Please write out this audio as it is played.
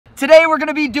Today we're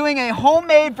gonna be doing a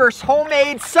homemade versus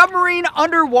homemade submarine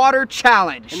underwater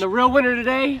challenge. And the real winner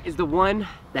today is the one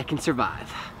that can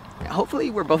survive. Hopefully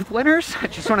we're both winners. I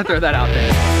just wanna throw that out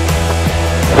there.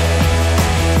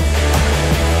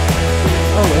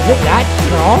 Oh, is it that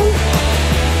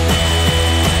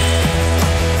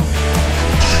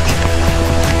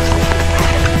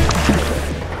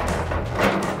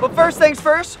strong? But first things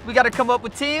first, we gotta come up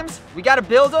with teams, we gotta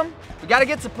build them, we gotta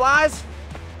get supplies,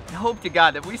 and hope to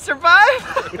God that we survive.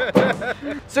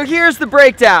 So here's the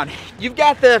breakdown. You've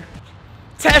got the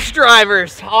test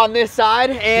drivers on this side,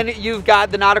 and you've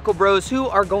got the nautical bros who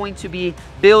are going to be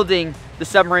building the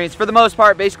submarines for the most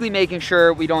part, basically making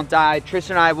sure we don't die.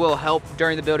 Tristan and I will help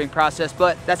during the building process,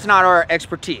 but that's not our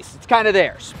expertise. It's kind of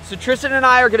theirs. So Tristan and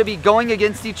I are gonna be going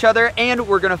against each other, and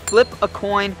we're gonna flip a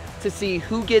coin to see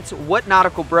who gets what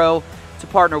nautical bro to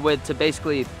partner with to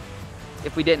basically,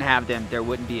 if we didn't have them, there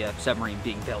wouldn't be a submarine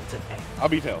being built today. I'll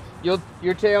be tails. Your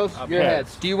tails, your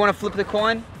heads. heads. Do you want to flip the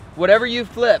coin? Whatever you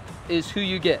flip is who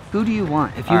you get. Who do you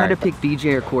want? If you had to pick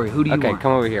BJ or Corey, who do you want? Okay,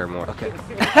 come over here more. Okay.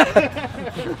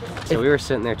 So we were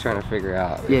sitting there trying to figure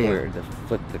out where to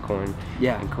flip the coin.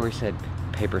 Yeah. And Corey said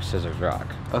paper, scissors, rock.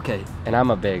 Okay. And I'm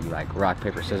a big like rock,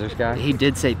 paper, scissors guy. He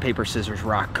did say paper, scissors,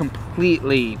 rock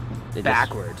completely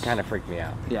backwards. Kind of freaked me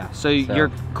out. Yeah. So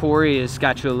your Corey has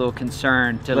got you a little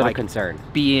concerned to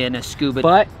be in a scuba.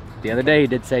 But the other day he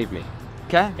did save me.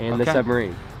 Okay. And the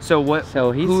submarine. So what?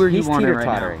 So who are you wanting right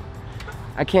now?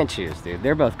 I can't choose, dude.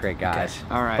 They're both great guys.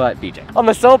 Okay. All right. But BJ. On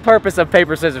the sole purpose of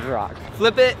paper, scissors, rock.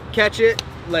 Flip it, catch it,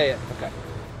 lay it. Okay.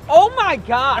 Oh my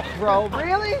gosh, bro.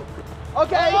 Really?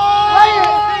 Okay.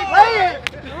 Oh! Lay it.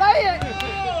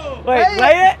 Wait,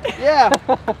 lay it? Yeah.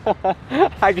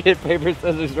 I get paper,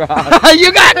 scissors, rock.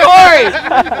 You got Corey.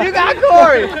 You got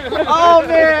Corey. Oh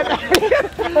man.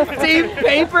 Team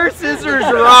paper, scissors,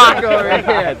 rock over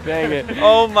here. Dang it.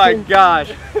 Oh my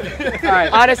gosh. All right.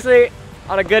 Honestly,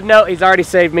 on a good note, he's already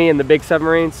saved me in the big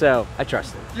submarine, so I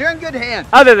trust him. You're in good hands.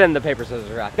 Other than the paper, scissors,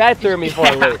 rock. That threw me for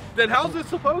a loop. Then how's it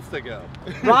supposed to go?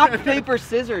 Rock, paper,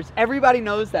 scissors. Everybody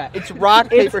knows that. It's rock,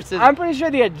 paper, scissors. I'm pretty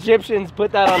sure the Egyptians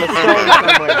put that on a stone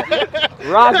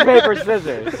somewhere. Rock, paper,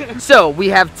 scissors. So we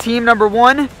have team number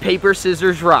 1, paper,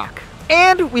 scissors, rock.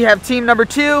 And we have team number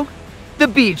 2, the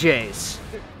BJs.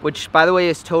 Which, by the way,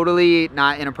 is totally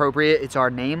not inappropriate. It's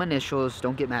our name initials.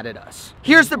 Don't get mad at us.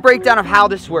 Here's the breakdown of how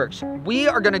this works. We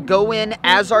are gonna go in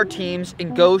as our teams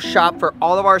and go shop for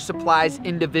all of our supplies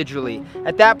individually.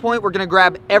 At that point, we're gonna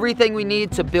grab everything we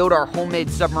need to build our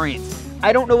homemade submarines.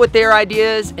 I don't know what their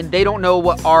idea is, and they don't know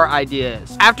what our idea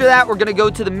is. After that, we're gonna go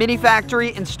to the mini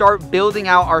factory and start building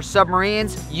out our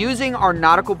submarines using our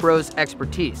Nautical Bros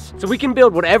expertise. So we can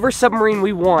build whatever submarine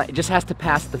we want. It just has to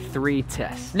pass the 3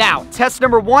 tests. Now, test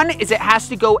number 1 is it has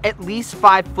to go at least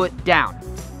 5 foot down.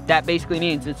 That basically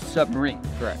means it's a submarine.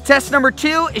 Correct. Test number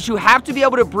 2 is you have to be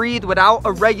able to breathe without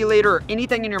a regulator or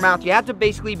anything in your mouth. You have to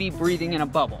basically be breathing in a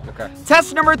bubble. Okay.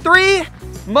 Test number 3,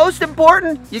 most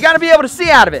important, you gotta be able to see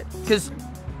out of it, because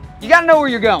you gotta know where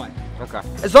you're going. Okay.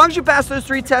 As long as you pass those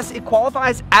 3 tests, it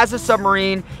qualifies as a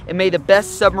submarine, and may the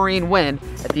best submarine win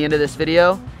at the end of this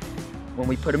video when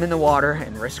we put them in the water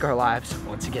and risk our lives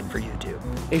once again for YouTube.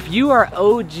 If you are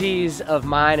OGs of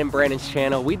mine and Brandon's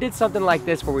channel, we did something like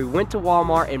this where we went to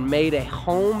Walmart and made a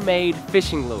homemade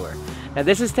fishing lure. Now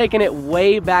this is taking it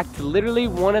way back to literally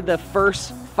one of the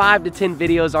first 5 to 10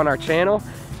 videos on our channel.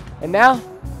 And now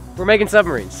we're making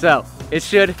submarines. So it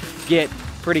should get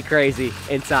pretty crazy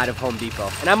inside of Home Depot.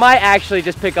 And I might actually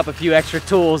just pick up a few extra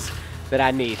tools that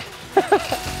I need.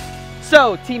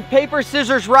 So, team paper,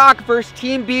 scissors, rock versus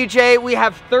team BJ. We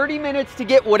have 30 minutes to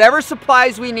get whatever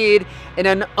supplies we need in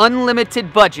an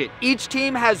unlimited budget. Each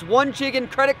team has 1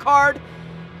 Jiggin credit card,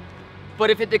 but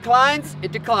if it declines,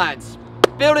 it declines.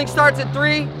 Building starts at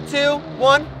 3, 2,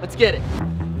 1, let's get it.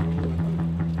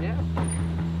 Yeah.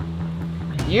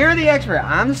 You're the expert.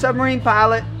 I'm the submarine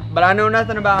pilot, but I know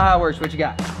nothing about how it works. What you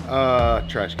got?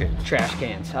 Trash cans. Trash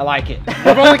cans. I like it.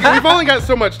 We've only got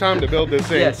so much time to build this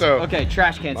thing. Yes. So okay,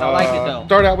 trash cans. I like it though.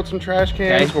 Start out with some trash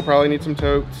cans. Okay. We'll probably need some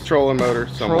totes. Trolling motor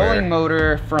somewhere. Trolling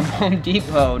motor from Home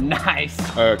Depot. Nice.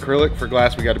 Acrylic for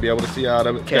glass. We got to be able to see out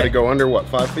of it. It's got to go under what,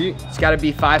 5 feet? It's got to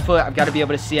be 5 foot. I've got to be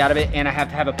able to see out of it, and I have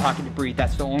to have a pocket to breathe.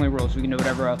 That's the only rules. We can do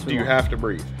whatever else we want. Do you have to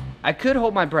breathe? I could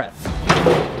hold my breath.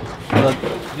 Look,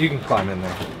 you can climb in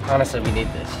there. Honestly, we need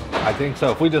this. I think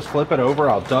so. If we just flip it over,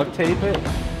 I'll duct tape it.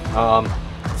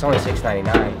 It's only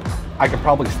 $6.99. I could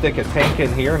probably stick a tank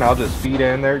in here and I'll just feed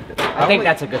in there. I think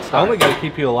that's a good start. I only got to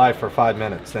keep you alive for 5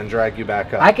 minutes, then drag you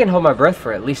back up. I can hold my breath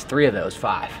for at least 3 of those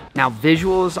 5. Now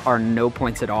visuals are no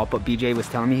points at all, but BJ was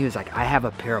telling me, he was like, I have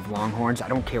a pair of longhorns. I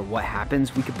don't care what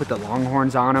happens. We could put the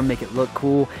longhorns on them, make it look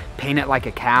cool, paint it like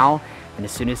a cow. And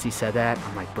as soon as he said that,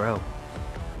 I'm like, bro,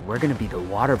 we're gonna be the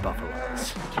water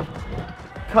buffaloes.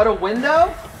 Cut a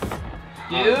window?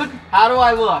 Dude, how do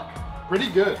I look? Pretty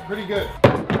good, pretty good.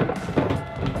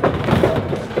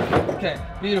 Okay,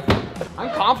 beautiful. I'm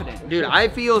confident. Dude, I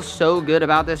feel so good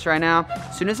about this right now.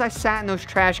 As soon as I sat in those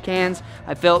trash cans,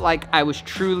 I felt like I was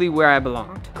truly where I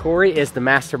belonged. Corey is the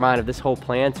mastermind of this whole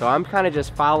plan, so I'm kind of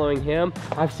just following him.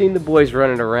 I've seen the boys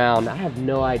running around. I have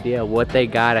no idea what they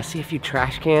got. I see a few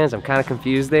trash cans. I'm kind of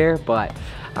confused there, but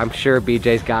I'm sure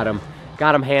BJ's got them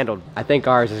handled. I think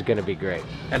ours is gonna be great.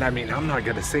 And I mean, I'm not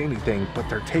gonna say anything, but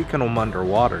they're taking them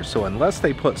underwater. So unless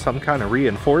they put some kind of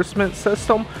reinforcement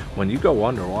system, when you go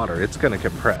underwater, it's gonna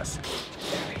compress.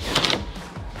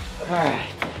 All right.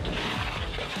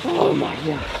 Oh my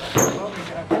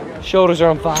God. Shoulders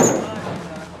are on fire.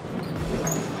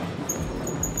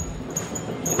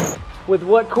 With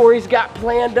what Corey's got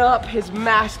planned up, his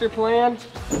master plan,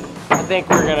 I think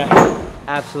we're gonna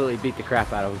absolutely beat the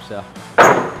crap out of him, so.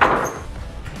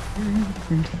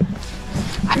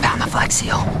 I found the Flex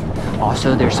Seal.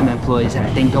 Also, there's some employees that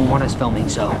I think don't want us filming,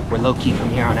 so we're low-key from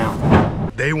here on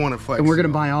out. They want a Flex And we're gonna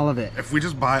Seal. buy all of it. If we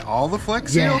just buy all the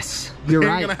Flex Seals, Yes, you're they're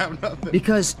right. gonna have nothing.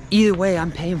 Because either way,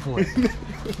 I'm paying for it.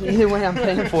 Either way, I'm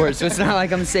paying for it. So it's not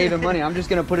like I'm saving money. I'm just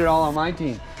gonna put it all on my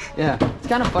team. Yeah, it's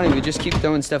kind of funny. We just keep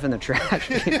throwing stuff in the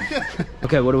trash.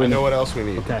 Okay, what do we I need? know what else we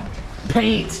need. Okay.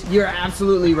 Paint. You're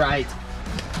absolutely right.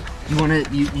 You wanna?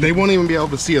 They won't even be able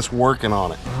to see us working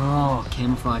on it. Oh,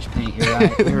 camouflage paint. You're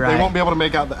right. You're right. They won't be able to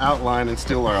make out the outline and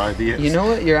steal our ideas. You know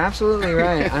what? You're absolutely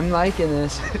right. I'm liking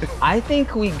this. I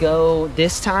think we go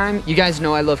this time. You guys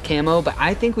know I love camo, but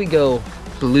I think we go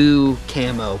blue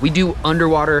camo. We do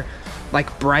underwater,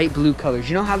 like bright blue colors.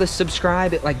 You know how the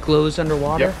Subscribe, it like glows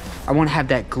underwater? Yep. I want to have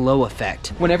that glow effect.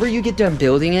 Whenever you get done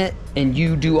building it and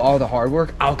you do all the hard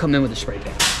work, I'll come in with a spray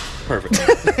paint.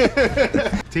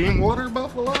 Perfect. Team Water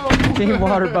Buffalo. Team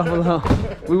Water Buffalo.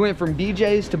 We went from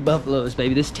BJ's to Buffalo's,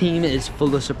 baby. This team is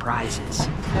full of surprises.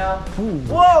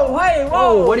 Whoa, hey, whoa.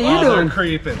 Oh, what are you doing?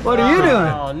 Creeping. What are you doing?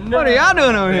 Oh, no. What are y'all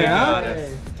doing over here? got Huh?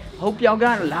 it. Hope y'all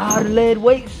got a lot of lead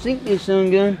weight to sink this sun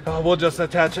gun. We'll just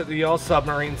attach it to y'all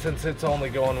submarine since it's only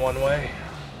going one way.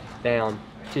 Down.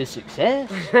 To success.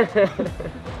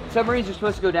 Submarines are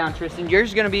supposed to go down, Tristan. Yours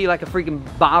is gonna be like a freaking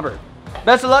bobber.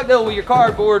 Best of luck though with your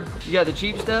cardboard. You got the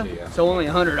cheap stuff? Yeah. So only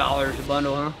 $100 a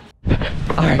bundle, huh?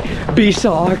 All right, B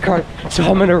saw our cart, so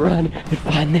I'm gonna run and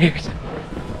find theirs.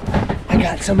 I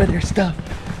got some of their stuff.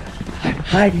 I'm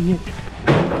hiding it.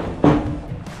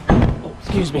 Oh,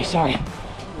 excuse me, sorry.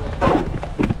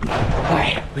 All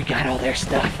right, we got all their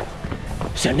stuff.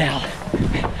 So now,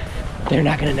 they're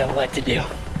not gonna know what to do.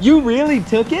 You really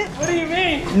took it? What do you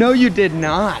mean? No, you did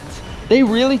not. They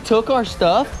really took our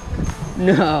stuff?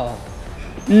 No.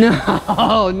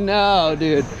 No, no,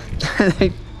 dude.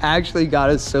 They actually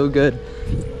got us so good.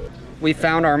 We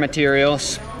found our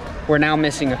materials. We're now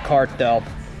missing a cart though.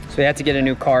 So we had to get a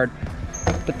new cart.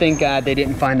 But thank God they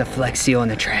didn't find the Flex Seal in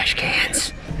the trash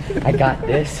cans. I got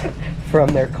this from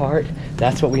their cart.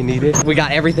 That's what we needed. We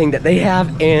got everything that they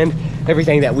have and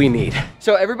everything that we need.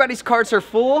 So everybody's carts are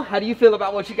full. How do you feel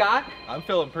about what you got? I'm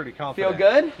feeling pretty confident. Feel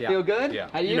good? Yeah. Feel good? Yeah.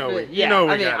 How do you, You know feel? we- you Yeah, know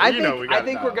we I mean, got it. I You think, know we got I it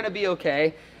think now. we're gonna be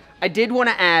okay. I did want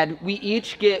to add, we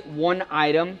each get one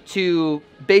item to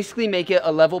basically make it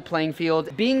a level playing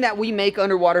field. Being that we make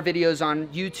underwater videos on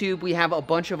YouTube, we have a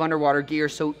bunch of underwater gear,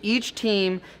 so each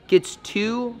team gets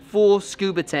 2 full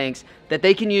scuba tanks that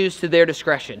they can use to their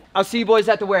discretion. I'll see you boys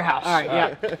at the warehouse. All right,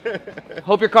 yeah.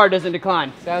 Hope your card doesn't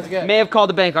decline. Sounds good. May have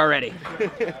called the bank already.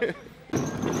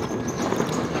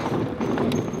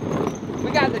 We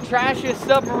got the trashiest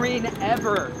submarine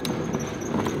ever.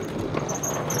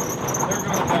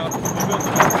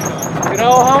 Good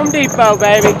old Home Depot,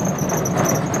 baby.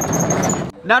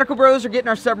 Nautical Bros are getting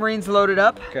our submarines loaded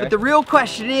up, Okay. but the real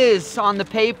question is on the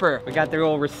paper. We got their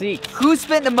old receipts. Who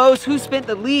spent the most, who spent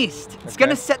the least? It's Okay.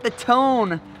 gonna set the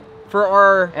tone for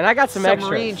our And I got some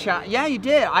submarine extras. shot. Yeah, you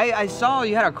did. I saw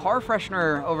you had a car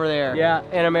freshener over there. Yeah,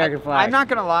 and American flag. I'm not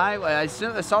gonna lie, as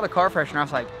soon as I saw the car freshener, I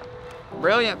was like,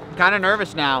 brilliant, kind of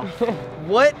nervous now.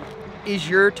 What is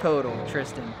your total,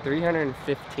 Tristan?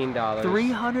 $315.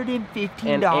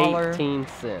 $315. 18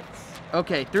 cents.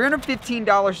 Okay,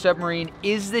 $315 submarine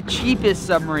is the cheapest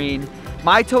submarine.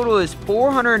 My total is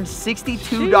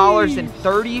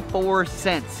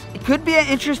 $462.34. It could be an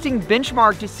interesting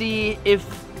benchmark to see if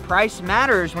price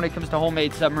matters when it comes to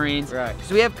homemade submarines. Right.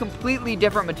 So we have completely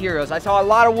different materials. I saw a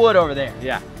lot of wood over there.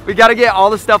 Yeah. We got to get all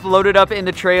the stuff loaded up in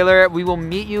the trailer. We will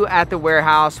meet you at the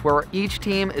warehouse where each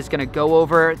team is going to go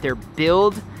over their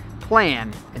build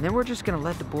plan, and then we're just going to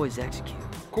let the boys execute.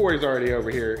 Corey's already over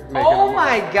here. Oh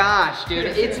my gosh, dude.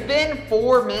 It's been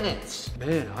 4 minutes.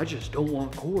 Man, I just don't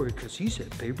want Corey because he said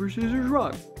paper, scissors,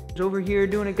 rock. He's over here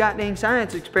doing a goddamn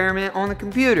science experiment on the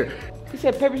computer. He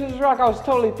said paper, scissors, rock. I was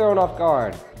totally thrown off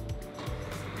guard.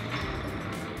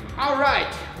 All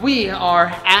right, we are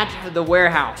at the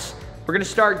warehouse. We're gonna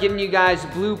start giving you guys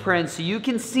blueprints so you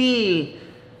can see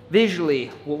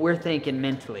visually what we're thinking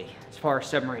mentally as far as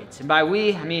submarines. And by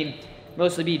we, I mean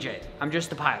mostly BJ. I'm just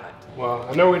the pilot. Well,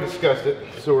 I know we discussed it,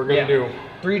 so we're gonna do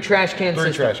 3 trash can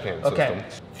systems. 3 trash can Okay.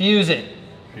 systems. Fuse it.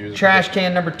 Trash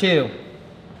can number 2.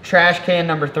 Trash can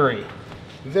number 3.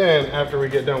 Then, after we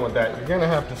get done with that, you're gonna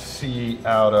have to see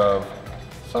out of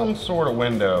some sort of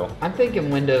window. I'm thinking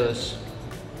windows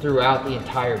throughout the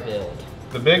entire build.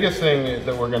 The biggest thing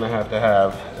that we're gonna have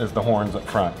is the horns up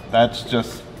front. That's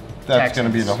gonna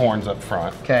be the horns up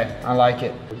front. Okay, I like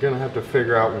it. We're gonna have to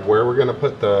figure out where we're gonna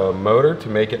put the motor to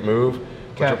make it move,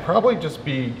 which Okay. will probably just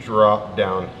be dropped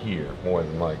down here, more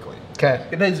than likely. Okay.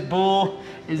 This bull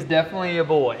is definitely a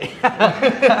boy. Oh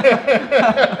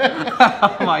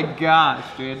my gosh,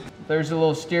 dude. There's a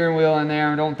little steering wheel in there.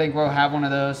 I don't think we'll have one of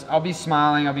those. I'll be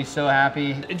smiling. I'll be so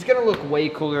happy. It's gonna look way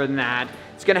cooler than that.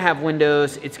 It's gonna have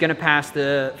windows. It's gonna pass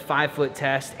the 5-foot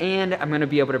test, and I'm gonna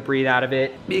be able to breathe out of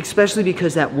it. Especially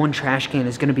because that one trash can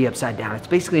is gonna be upside down. It's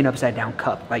basically an upside down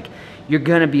cup. Like, you're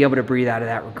gonna be able to breathe out of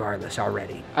that regardless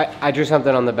already. I drew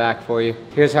something on the back for you.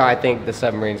 Here's how I think the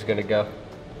submarine's gonna go.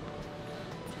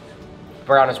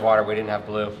 Brown is water, we didn't have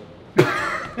blue.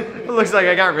 It looks like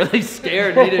I got really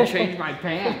scared. Need to change my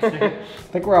pants. I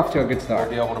think we're off to a good start.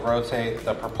 Be able to rotate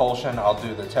the propulsion. I'll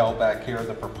do the tail back here.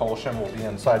 The propulsion will be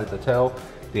inside of the tail.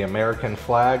 The American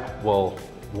flag will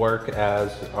work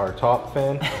as our top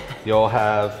fin. You'll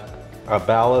have a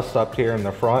ballast up here in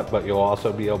the front, but you'll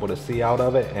also be able to see out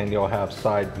of it, and you'll have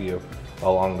side view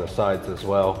along the sides as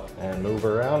well, and move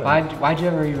around. Why'd you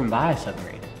ever even buy a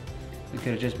submarine? We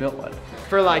could have just built one.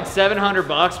 For like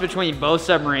 $700 between both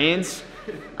submarines,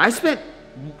 I spent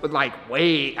like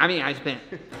I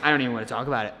don't even want to talk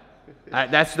about it.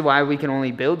 That's why we can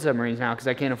only build submarines now, because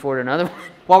I can't afford another one.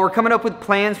 While we're coming up with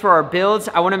plans for our builds,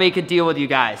 I want to make a deal with you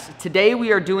guys. Today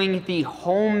we are doing the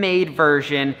homemade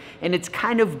version, and it's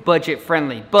kind of budget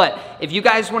friendly. But if you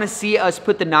guys want to see us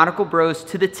put the Nautical Bros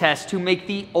to the test to make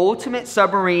the ultimate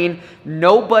submarine,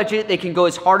 no budget, they can go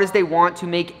as hard as they want to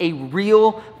make a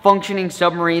real functioning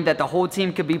submarine that the whole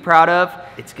team could be proud of,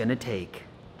 it's gonna take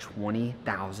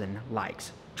 20,000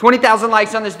 likes. 20,000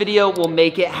 likes on this video will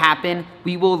make it happen.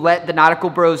 We will let the Nautical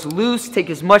Bros loose,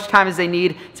 take as much time as they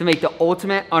need to make the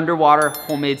ultimate underwater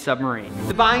homemade submarine.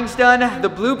 The buying's done, the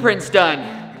blueprint's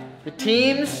done. The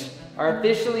teams are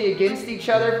officially against each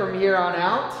other from here on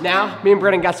out. Now, me and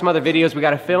Brennan got some other videos we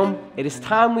gotta film. It is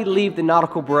time we leave the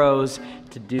Nautical Bros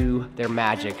to do their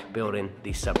magic building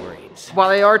these submarines. While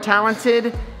they are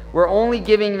talented, we're only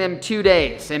giving them 2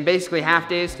 days, and basically half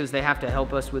days because they have to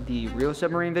help us with the real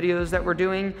submarine videos that we're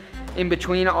doing in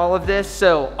between all of this.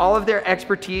 So all of their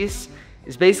expertise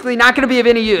is basically not gonna be of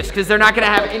any use because they're not gonna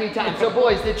have any time. So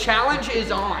boys, the challenge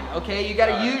is on, okay? You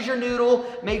gotta use your noodle,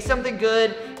 make something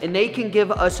good, and they can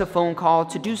give us a phone call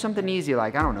to do something easy,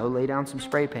 like, I don't know, lay down some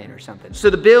spray paint or something. So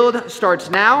the build starts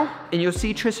now, and you'll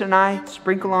see Tristan and I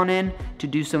sprinkle on in to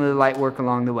do some of the light work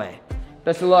along the way.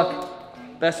 Best of luck.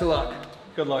 Best of luck.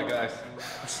 Good luck, guys.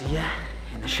 I'll see ya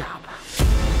in the shop.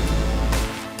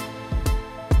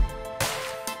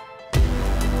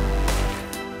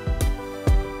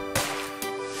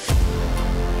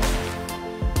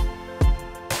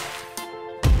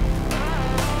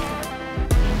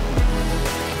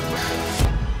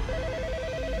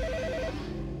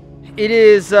 It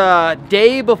is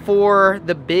day before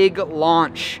the big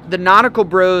launch. The Nautical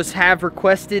Bros have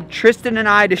requested Tristan and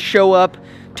I to show up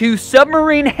to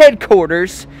submarine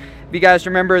headquarters. If you guys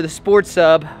remember the sports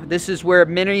sub, this is where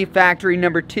mini factory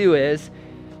number 2 is,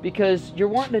 because you're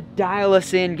wanting to dial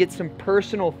us in, get some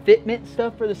personal fitment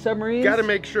stuff for the submarines. Got to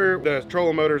make sure the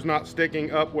trolling motor's not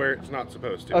sticking up where it's not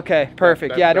supposed to. Okay,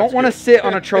 perfect. Yeah, I don't want to sit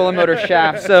on a trolling motor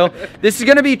shaft. So this is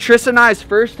going to be Tristan and I's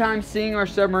first time seeing our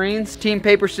submarines. Team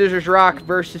Paper, Scissors, Rock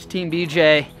versus Team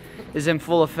BJ is in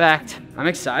full effect. I'm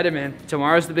excited, man.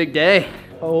 Tomorrow's the big day.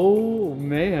 Oh,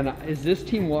 man. Is this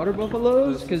Team Water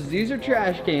Buffaloes? Because these are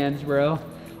trash cans, bro.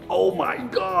 Oh, my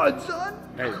God, son.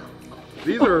 Hey,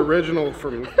 these are original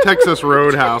from Texas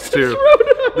Roadhouse, too.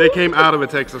 They came out of a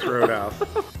Texas Roadhouse.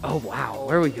 Oh, wow.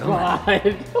 Where are we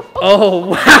going? Oh,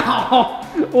 wow.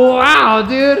 Wow,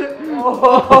 dude.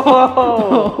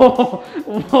 Oh.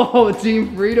 Whoa,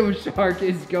 Team Freedom Shark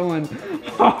is going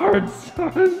hard,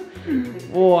 son.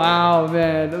 Wow,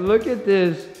 man, look at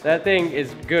this. That thing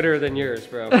is gooder than yours,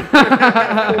 bro.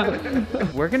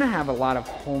 We're gonna have a lot of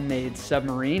homemade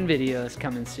submarine videos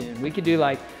coming soon. We could do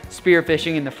like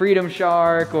spearfishing in the Freedom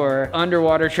Shark or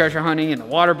underwater treasure hunting in the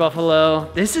water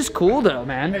buffalo. This is cool though,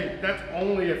 man. Hey, that's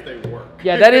only if they work.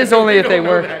 Yeah, that is only if they don't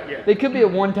know work. that yet. They could be a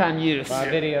one-time use. My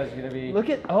video is gonna be. Look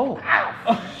at, oh.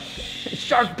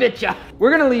 Shark bit ya.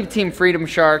 We're gonna leave Team Freedom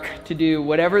Shark to do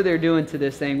whatever they're doing to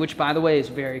this thing, which by the way is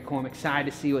very cool. I'm excited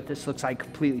to see what this looks like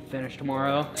completely finished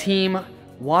tomorrow. Team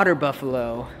Water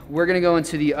Buffalo, we're gonna go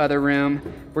into the other room.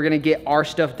 We're gonna get our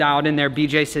stuff dialed in there.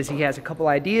 BJ says he has a couple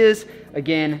ideas.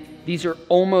 Again, these are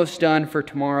almost done for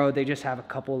tomorrow. They just have a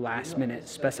couple last minute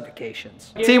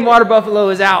specifications. Team Water Buffalo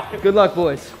is out. Good luck,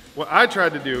 boys. What I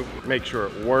tried to do, make sure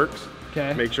it works.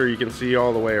 Okay. Make sure you can see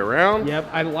all the way around. Yep,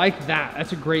 I like that.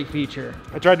 That's a great feature.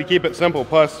 I tried to keep it simple,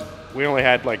 plus we only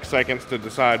had like seconds to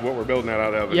decide what we're building it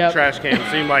out of. Yep. The trash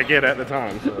can seemed like it at the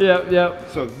time. So.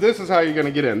 Yep. So this is how you're gonna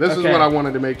get in. This is Okay. what I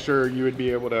wanted to make sure you would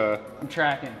be able to I'm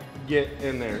tracking. get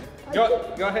in there. Go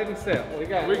ahead and sail. We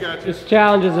got We got you. This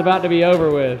challenge is about to be over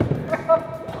with.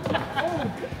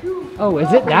 Oh,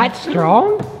 is it that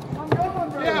strong?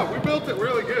 Yeah, we built it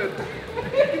really good.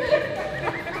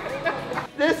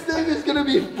 This thing is gonna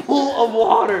be full of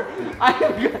water.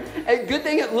 A good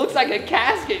thing it looks like a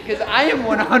casket because I am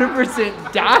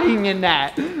 100% dying in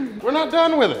that. We're not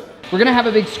done with it. We're gonna have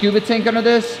a big scuba tank under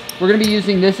this. We're gonna be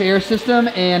using this air system,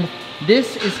 and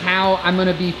this is how I'm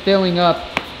gonna be filling up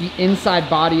the inside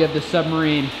body of the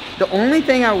submarine. The only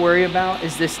thing I worry about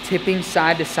is this tipping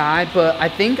side to side, but I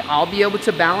think I'll be able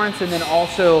to balance, and then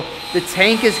also the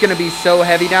tank is gonna be so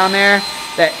heavy down there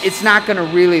that it's not gonna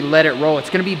really let it roll. It's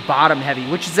gonna be bottom heavy,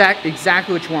 which is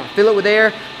exactly what you want. Fill it with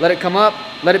air, let it come up,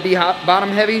 let it be bottom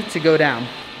heavy to go down.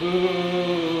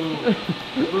 Boo.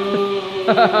 Boo.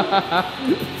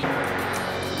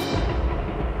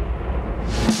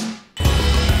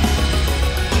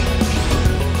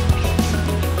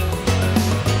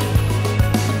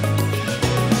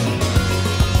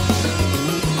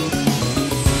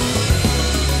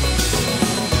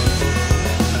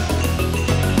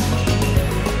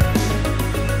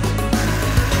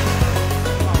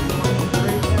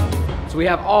 So we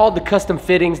have all the custom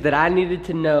fittings that I needed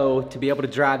to know to be able to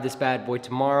drive this bad boy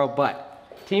tomorrow, but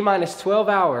T-minus 12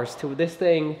 hours till this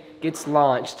thing gets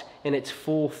launched in its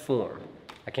full form.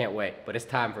 I can't wait, but it's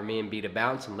time for me and B to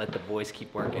bounce and let the boys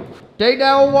keep working. Take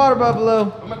that old water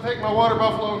buffalo. I'm gonna take my water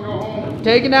buffalo and go home.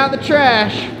 Taking out the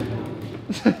trash.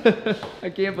 I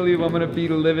can't believe I'm gonna be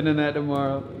living in that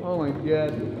tomorrow. Oh my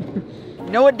God. You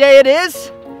know what day it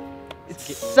is?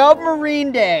 It's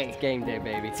Submarine Day. It's game day,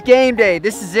 baby. It's game day.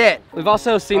 This is it. We've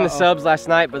also seen the subs last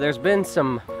night, but there's been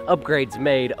some upgrades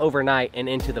made overnight and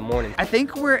into the morning. I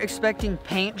think we're expecting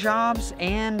paint jobs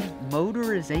and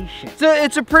motorization. So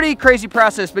it's a pretty crazy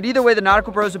process, but either way, the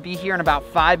Nautical Bros will be here in about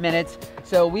 5 minutes.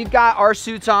 So we've got our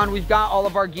suits on, we've got all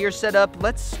of our gear set up.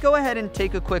 Let's go ahead and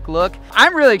take a quick look.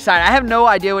 I'm really excited. I have no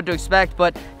idea what to expect,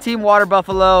 but Team Water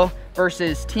Buffalo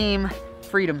versus Team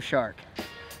Freedom Shark.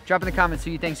 Drop in the comments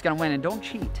who you think is gonna win, and don't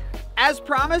cheat. As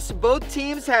promised, both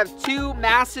teams have 2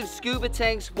 massive scuba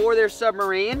tanks for their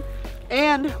submarine.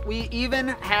 And we even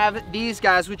have these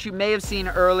guys, which you may have seen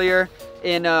earlier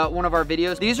in one of our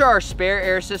videos. These are our spare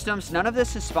air systems. None of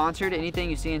this is sponsored. Anything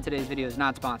you see in today's video is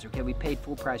not sponsored, okay? We paid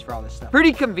full price for all this stuff.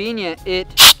 Pretty convenient. It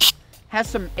has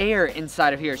some air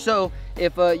inside of here. So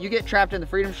if you get trapped in the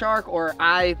Freedom Shark, or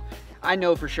I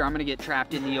know for sure I'm gonna get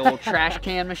trapped in the old trash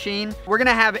can machine. We're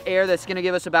gonna have air that's gonna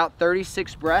give us about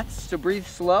 36 breaths, so breathe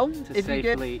slow if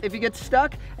you get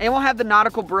stuck. And we'll have the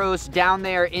Nautical Bros down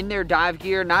there in their dive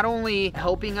gear, not only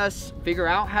helping us figure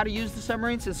out how to use the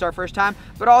submarine since it's our first time,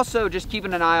 but also just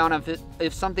keeping an eye on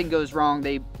if something goes wrong,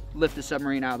 they lift the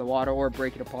submarine out of the water or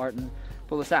break it apart and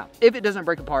pull us out, if it doesn't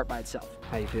break apart by itself.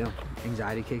 How you feel?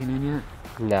 Anxiety kicking in yet?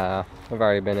 Nah, I've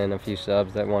already been in a few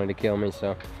subs that wanted to kill me,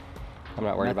 so I'm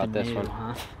not worried Nothing about this new, one.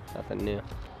 huh? Nothing new.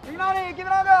 Take it on in, give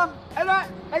it on down.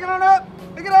 Take it on up,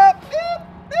 pick it up. Beep,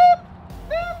 beep,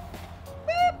 beep,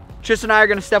 beep. Tristan and I are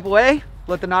gonna step away,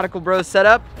 let the Nautical Bros set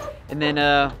up, and then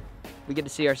we get to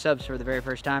see our subs for the very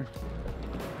first time.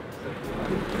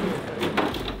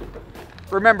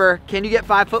 Remember, can you get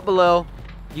 5 foot below?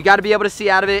 You gotta be able to see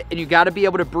out of it, and you gotta be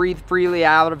able to breathe freely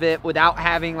out of it without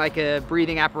having like a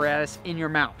breathing apparatus in your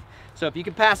mouth. So if you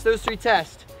can pass those 3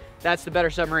 tests, that's the better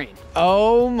submarine.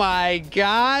 Oh my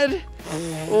God.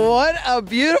 What a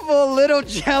beautiful little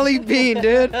jelly bean,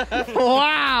 dude.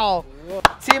 Wow.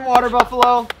 Team Water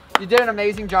Buffalo, you did an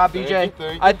amazing job, BJ. Thank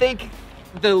you. I think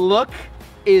the look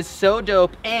is so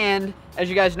dope, and as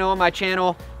you guys know on my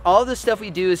channel, all the stuff we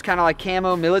do is kind of like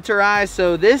camo militarized,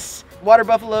 so this water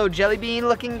buffalo jelly bean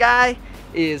looking guy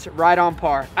is right on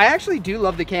par. I actually do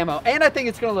love the camo, and I think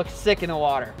it's gonna look sick in the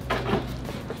water.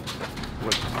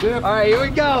 All right, here we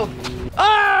go.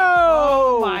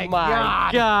 Oh my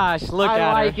God. gosh, look at her.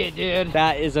 I like it, dude.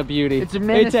 That is a beauty. It's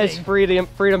menacing. It says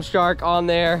freedom shark on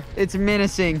there. It's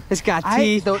menacing. It's got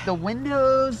teeth. The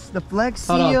windows, the Flex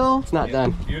Hold on, seal. it's not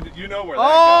done. You know where that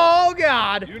Oh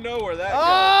God. goes. You know where that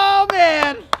Oh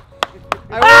man.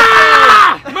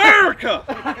 America!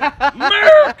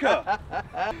 America!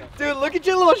 Dude, look at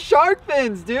your little shark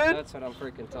fins, dude. That's what I'm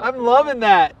freaking talking I'm loving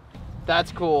that.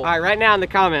 That's cool. All right, right now in the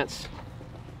comments,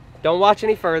 don't watch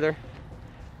any further.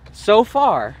 So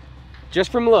far,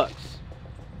 just from looks,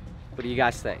 what do you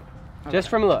guys think? Okay. Just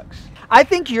from looks. I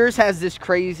think yours has this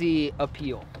crazy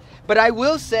appeal, but I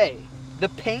will say the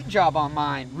paint job on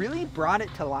mine really brought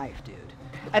it to life, dude.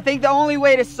 I think the only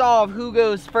way to solve who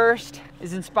goes first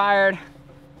is inspired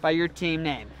by your team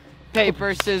name.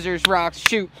 Paper, scissors, rock,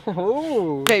 shoot.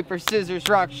 Ooh. Paper, scissors,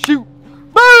 rock, shoot.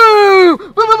 Boom!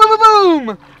 Boom, boom, boom, boom,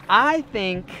 boom! I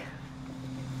think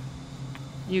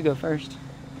you go first.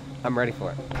 I'm ready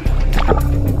for it.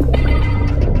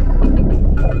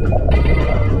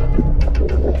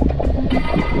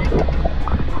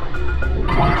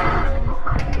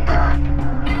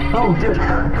 Oh, dude.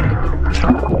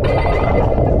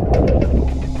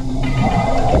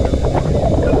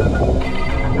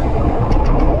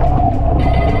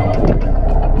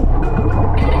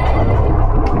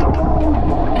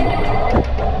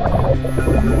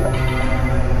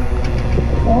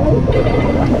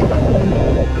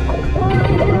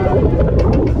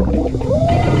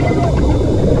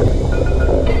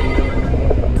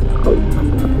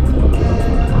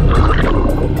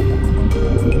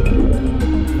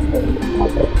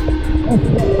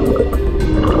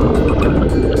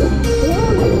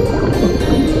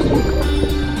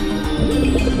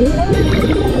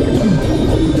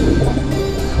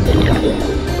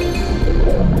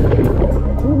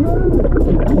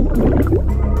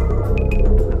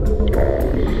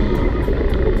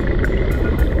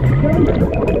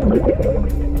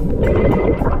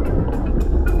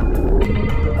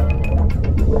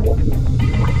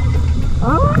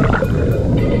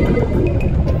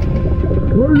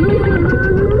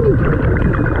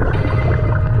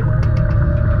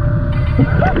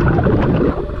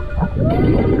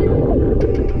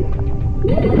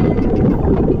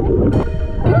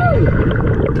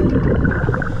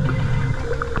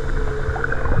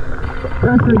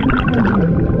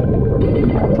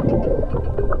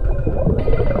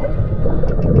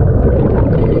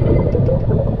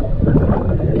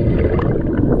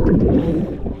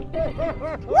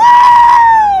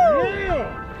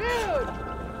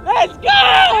 Let's go!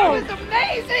 That was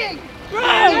amazing! Bro,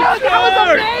 that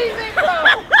was amazing,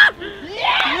 bro!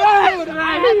 Yeah! Dude,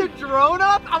 I had the drone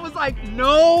up, I was like,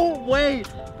 no way!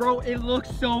 Bro, it looks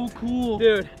so cool.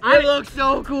 Dude, it looks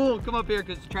so cool. Come up here,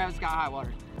 because Travis got high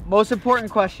water. Most important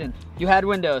question. You had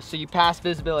windows, so you passed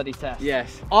visibility test.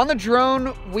 Yes. On the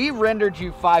drone, we rendered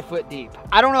you 5 foot deep.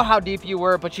 I don't know how deep you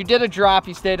were, but you did a drop,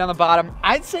 you stayed on the bottom.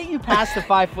 I'd say you passed the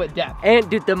 5 foot depth. And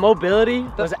dude, the mobility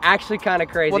was actually kind of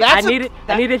crazy. Well, I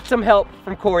needed some help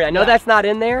from Corey. I know that's not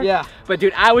in there. Yeah. But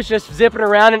dude, I was just zipping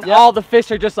around and all the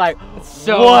fish are just like,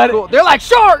 So what? cool. They're like,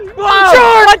 shark! Whoa,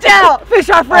 Shark! watch out! Fish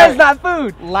are friends, not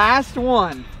food. Last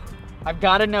one. I've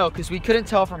got to know, because we couldn't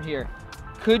tell from here.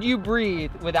 Could you breathe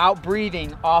without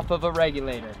breathing off of a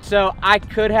regulator? So I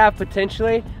could have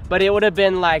potentially, but it would have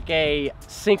been like a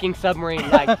sinking submarine,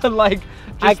 like like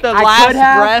just the I last could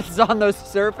have, breaths on those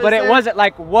surfaces. but it wasn't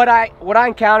like what I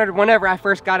encountered whenever I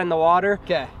first got in the water.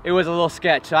 Okay. It was a little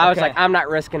sketch, so I was Okay. like, I'm not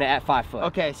risking it at 5 foot.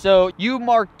 Okay, so you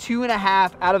marked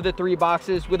 2.5 out of the 3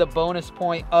 boxes with a bonus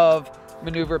point of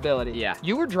maneuverability. Yeah.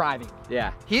 You were driving.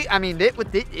 Yeah.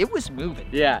 It was moving.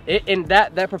 Yeah. And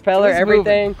that propeller, It was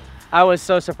everything. moving. I was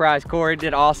so surprised. Corey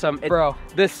did awesome. Bro.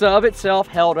 The sub itself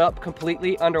held up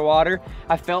completely underwater.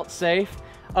 I felt safe,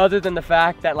 other than the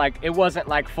fact that like it wasn't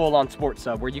like full on sports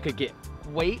sub where you could get.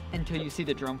 Wait until you see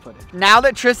the drone footage. Now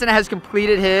that Tristan has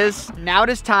completed his, now it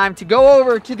is time to go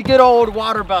over to the good old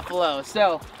water buffalo.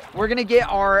 So we're gonna get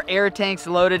our air tanks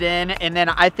loaded in, and then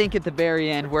I think at the very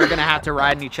end we're gonna have to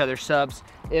ride in each other's subs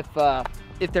if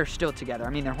they're still together. I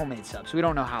mean, they're homemade subs. We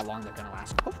don't know how long they're gonna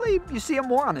last. Hopefully you see them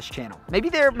more on this channel. Maybe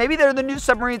they're the new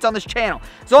submarines on this channel.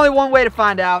 There's only one way to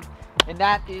find out, and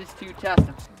that is to test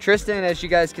them. Tristan, as you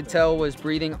guys could tell, was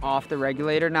breathing off the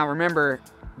regulator. Now remember,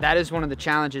 that is one of the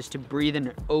challenges to breathe in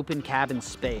an open cabin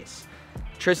space.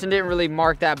 Tristan didn't really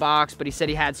mark that box, but he said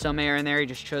he had some air in there. He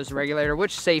just chose the regulator,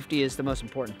 which safety is the most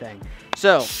important thing.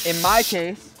 So in my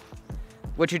case,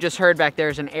 what you just heard back there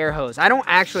is an air hose. I don't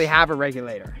actually have a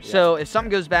regulator. Yeah. So if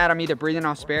something goes bad, I'm either breathing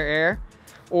off spare air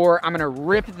or I'm gonna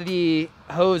rip the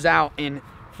hose out and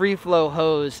free flow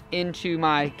hose into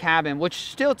my cabin,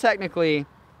 which still technically,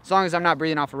 as long as I'm not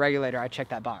breathing off a regulator, I check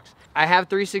that box. I have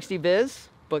 360 viz,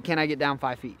 but can I get down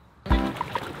 5 feet?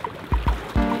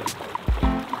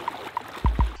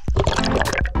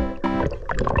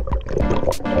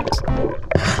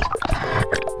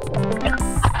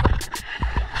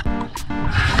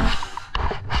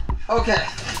 Okay.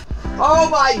 Oh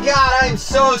my God, I am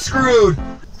so screwed.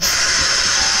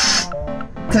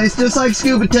 Tastes just like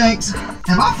scuba tanks.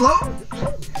 Am I floating?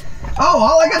 Oh,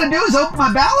 all I gotta do is open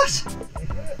my ballast?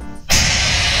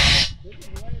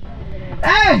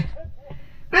 Hey!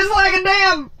 This is like a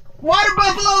damn water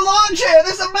buffalo lawn chair.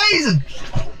 This is amazing.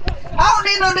 I don't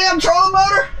need no damn trolling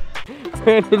motor.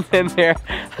 Brandon's in there.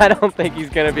 I don't think he's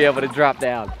gonna be able to drop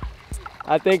down.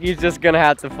 I think he's just gonna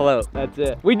have to float. That's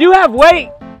it. We do have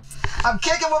weight. I'm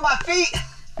kicking with my feet,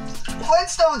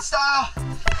 Flintstone style.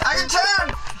 I can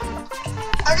turn.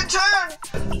 I can turn.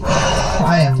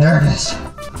 I am nervous.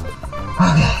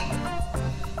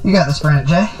 Okay. You got this, Brandon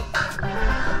J.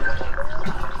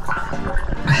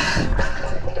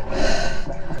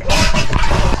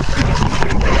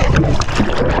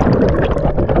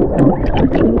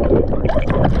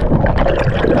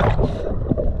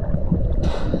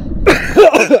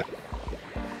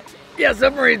 Yeah,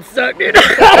 submarines suck, dude.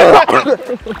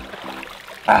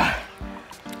 That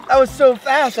was so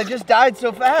fast. I just died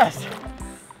so fast.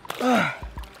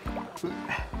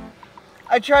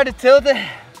 I tried to tilt it,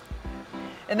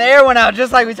 and the air went out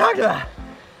just like we talked about.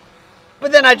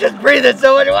 But then I just breathed in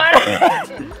so much water.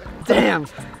 Damn,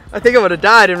 I think I would have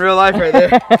died in real life right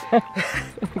there.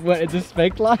 What, is this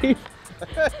fake life?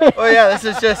 Oh yeah, this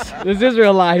is just... This is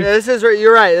real life. Yeah,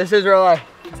 you're right, this is real life.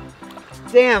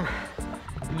 Damn,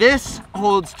 this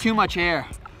holds too much air.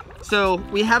 So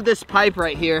we have this pipe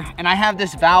right here, and I have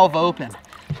this valve open.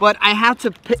 But I have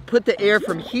to put the air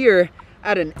from here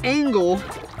at an angle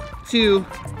to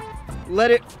let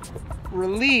it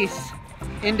release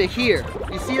into here.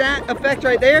 You see that effect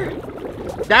right there?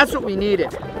 That's what we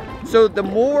needed. So the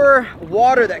more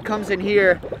water that comes in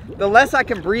here, the less I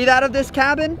can breathe out of this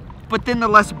cabin, but then the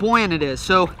less buoyant it is.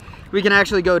 So we can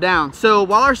actually go down. So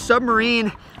while our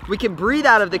submarine, we can breathe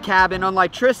out of the cabin,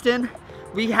 unlike Tristan,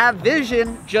 we have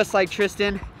vision just like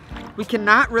Tristan. We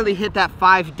cannot really hit that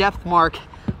 5 depth mark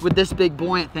with this big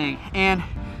buoyant thing. And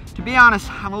to be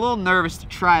honest, I'm a little nervous to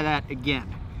try that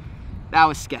again. That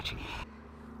was sketchy.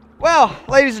 Well,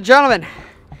 ladies and gentlemen,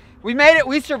 we made it,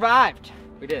 we survived.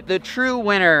 We did. The true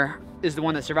winner is the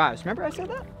one that survives. Remember I said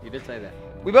that? You did say that.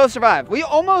 We both survived. We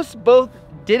almost both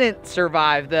didn't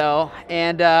survive though,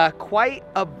 and quite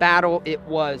a battle it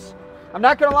was. I'm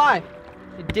not gonna lie,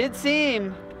 it did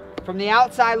seem from the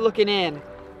outside looking in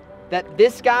that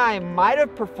this guy might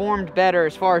have performed better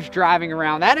as far as driving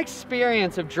around. That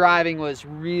experience of driving was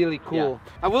really cool.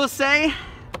 Yeah. I will say,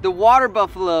 the water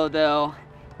buffalo though,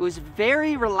 it was a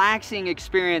very relaxing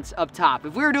experience up top.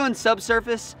 If we were doing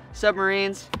subsurface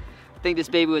submarines, I think this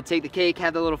baby would take the cake,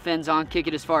 have the little fins on, kick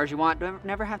it as far as you want.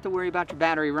 Never have to worry about your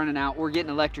battery running out or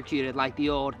getting electrocuted like the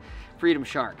old Freedom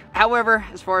Shark. However,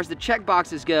 as far as the check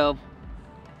boxes go,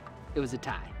 it was a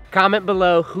tie. Comment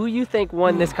below who you think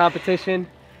won this competition,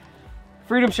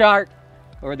 Freedom Shark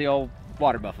or the old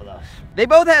water buffaloes. They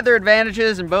both had their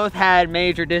advantages and both had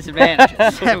major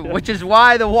disadvantages, which is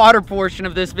why the water portion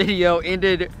of this video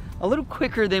ended a little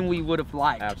quicker than we would have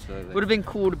liked. Absolutely. Would have been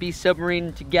cool to be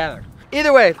submarine together.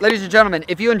 Either way, ladies and gentlemen,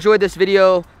 if you enjoyed this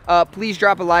video, please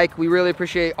drop a like. We really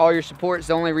appreciate all your support. It's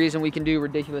the only reason we can do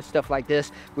ridiculous stuff like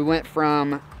this. We went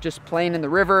from just playing in the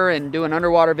river and doing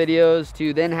underwater videos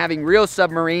to then having real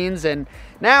submarines, and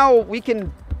now we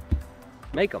can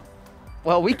make them.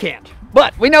 Well, we can't,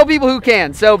 but we know people who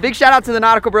can. So big shout out to the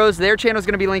Nautical Bros. Their channel is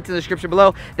going to be linked in the description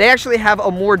below. They actually have a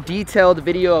more detailed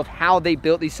video of how they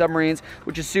built these submarines,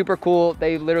 which is super cool.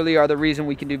 They literally are the reason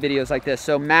we can do videos like this.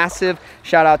 So massive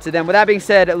shout out to them. With that being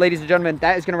said, ladies and gentlemen,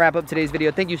 that is going to wrap up today's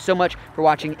video. Thank you so much for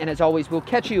watching. And as always, we'll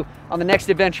catch you on the next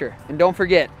adventure. And don't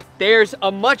forget, there's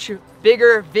a much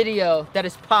bigger video that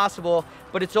is possible,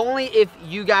 but it's only if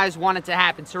you guys want it to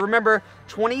happen. So remember,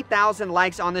 20,000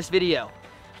 likes on this video.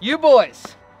 You boys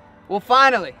will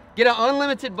finally get an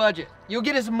unlimited budget. You'll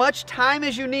get as much time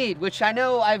as you need, which I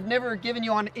know I've never given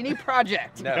you on any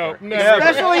project. Never.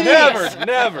 Especially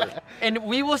Never. And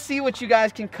we will see what you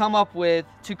guys can come up with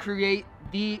to create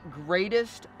the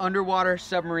greatest underwater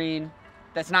submarine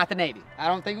that's not the Navy. I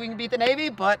don't think we can beat the Navy,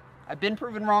 but I've been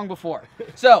proven wrong before.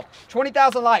 So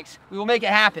 20,000 likes, we will make it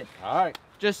happen. All right.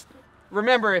 Just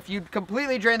remember, if you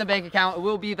completely drain the bank account, it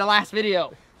will be the last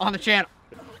video on the channel.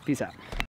 Peace out.